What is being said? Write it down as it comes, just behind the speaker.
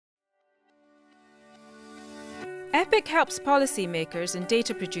EPiC helps policymakers and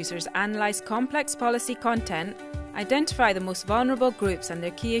data producers analyse complex policy content, identify the most vulnerable groups and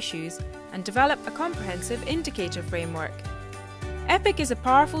their key issues, and develop a comprehensive indicator framework. EPiC is a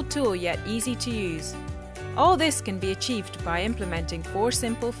powerful tool yet easy to use. All this can be achieved by implementing 4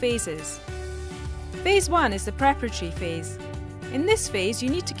 simple phases. Phase 1 is the preparatory phase. In this phase, you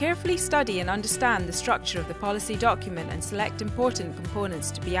need to carefully study and understand the structure of the policy document and select important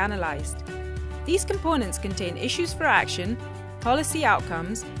components to be analysed. These components contain issues for action, policy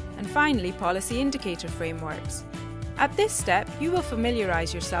outcomes, and finally policy indicator frameworks. At this step, you will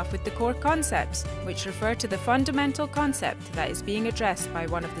familiarise yourself with the core concepts, which refer to the fundamental concept that is being addressed by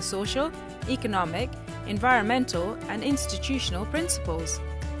one of the social, economic, environmental, and institutional principles.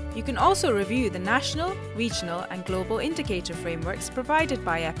 You can also review the national, regional, and global indicator frameworks provided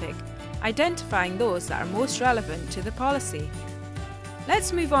by EPiC, identifying those that are most relevant to the policy.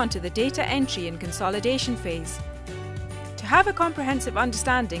 Let's move on to the data entry and consolidation phase. To have a comprehensive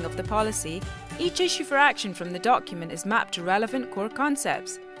understanding of the policy, each issue for action from the document is mapped to relevant core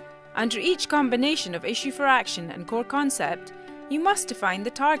concepts. Under each combination of issue for action and core concept, you must define the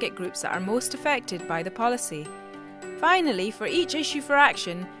target groups that are most affected by the policy. Finally, for each issue for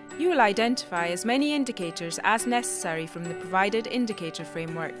action, you will identify as many indicators as necessary from the provided indicator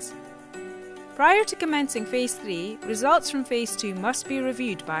frameworks. Prior to commencing Phase 3, results from Phase 2 must be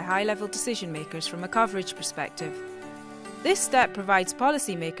reviewed by high-level decision makers from a coverage perspective. This step provides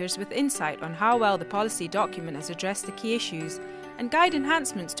policymakers with insight on how well the policy document has addressed the key issues and guide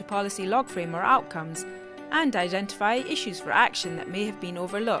enhancements to policy log frame or outcomes, and identify issues for action that may have been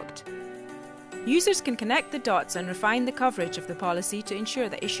overlooked. Users can connect the dots and refine the coverage of the policy to ensure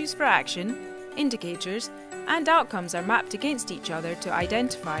that issues for action, indicators, and outcomes are mapped against each other to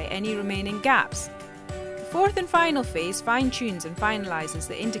identify any remaining gaps. The fourth and final phase fine-tunes and finalises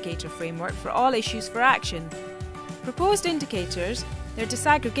the indicator framework for all issues for action. Proposed indicators, their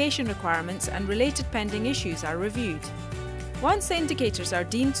disaggregation requirements, and related pending issues are reviewed. Once the indicators are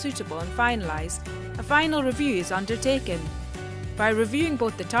deemed suitable and finalised, a final review is undertaken. By reviewing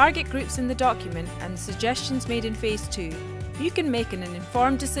both the target groups in the document and the suggestions made in Phase 2, you can make an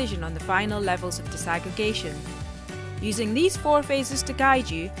informed decision on the final levels of disaggregation. Using these 4 phases to guide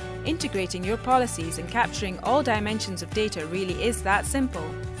you, integrating your policies and capturing all dimensions of data really is that simple.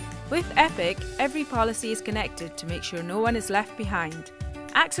 With EPiC, every policy is connected to make sure no one is left behind.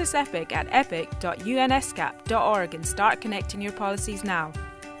 Access EPiC at epic.unescap.org and start connecting your policies now.